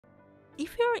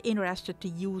If you're interested to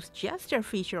use gesture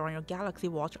feature on your Galaxy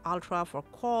Watch Ultra for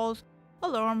calls,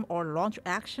 alarm, or launch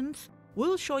actions,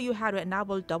 we'll show you how to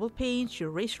enable double pinch,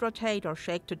 wrist rotate, or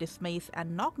shake to dismiss,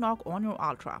 and knock knock on your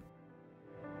Ultra.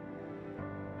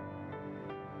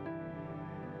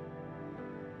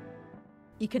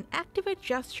 You can activate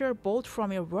gesture both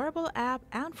from your wearable app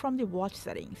and from the watch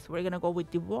settings. We're going to go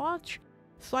with the watch,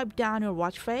 swipe down your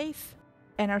watch face,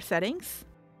 enter settings,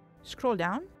 scroll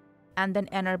down, and then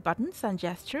enter buttons and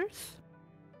gestures.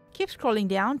 Keep scrolling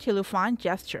down till you find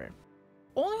gesture.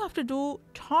 All you have to do,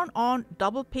 turn on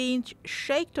double pinch,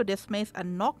 shake to dismiss,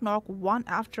 and knock knock one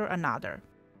after another.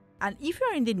 And if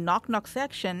you're in the knock knock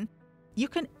section, you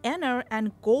can enter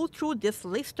and go through this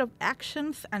list of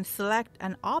actions and select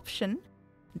an option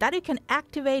that you can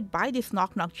activate by this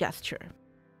knock knock gesture.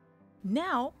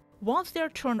 Now, once they're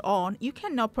turned on, you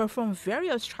can now perform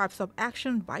various types of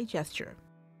action by gesture.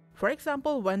 For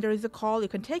example, when there is a call, you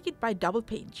can take it by double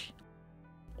pinch.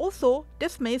 Also,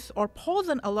 dismiss or pause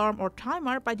an alarm or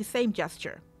timer by the same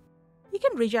gesture. You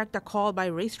can reject a call by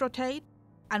wrist rotate,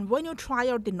 and when you try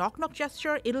out the knock knock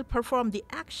gesture, it'll perform the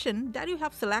action that you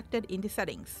have selected in the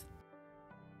settings.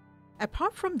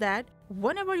 Apart from that,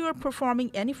 whenever you are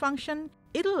performing any function,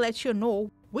 it'll let you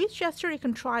know which gesture you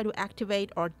can try to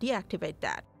activate or deactivate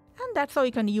that. And that's how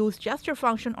you can use gesture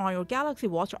function on your Galaxy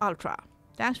Watch Ultra.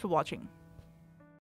 Thanks for watching.